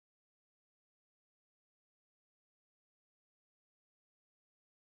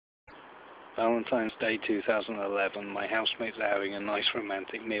Valentine's Day 2011. My housemates are having a nice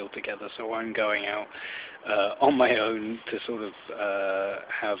romantic meal together, so I'm going out on my own to sort of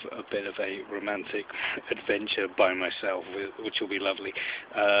have a bit of a romantic adventure by myself, which will be lovely.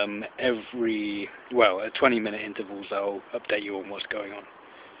 At 20-minute intervals, I'll update you on what's going on.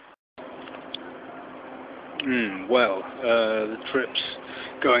 The trip's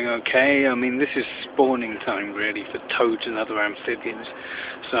going okay. I mean, this is spawning time really for toads and other amphibians.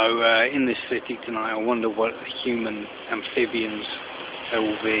 So in this city tonight, I wonder what human amphibians there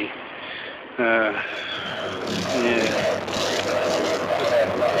will be.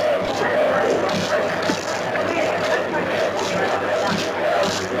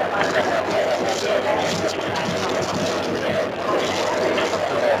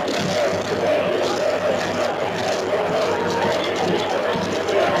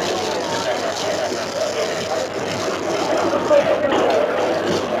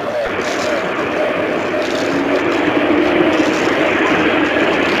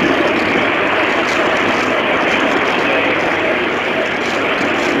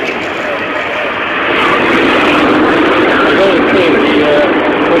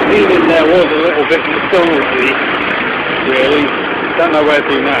 There was a little bit nostalgic, really. Don't know where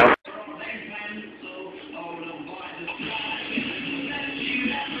to now.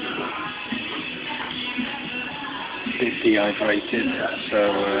 A bit dehydrated, so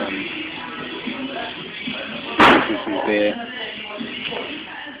drinking some beer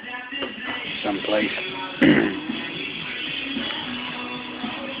someplace.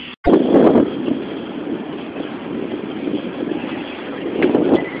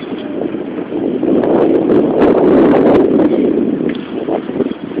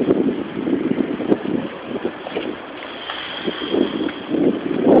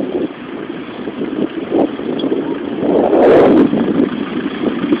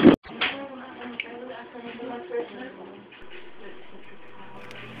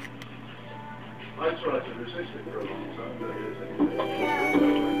 I tried to resist it for a long time, but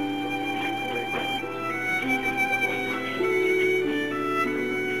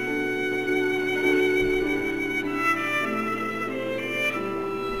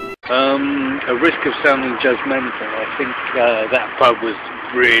a risk of sounding judgmental, I think that pub was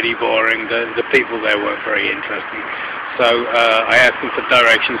really boring. The people there weren't very interesting. So I asked them for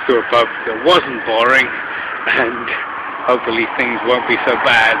directions to a pub that wasn't boring, and hopefully things won't be so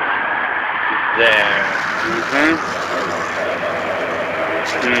bad there. I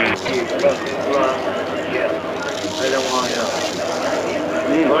don't want to.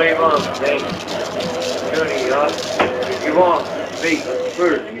 What do you want, mate? If you want meat,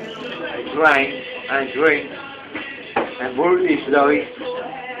 fruit, and grain, and drink, and fruit is light,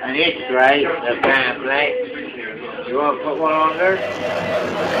 and it's great, the pan plate. You want to put one on there?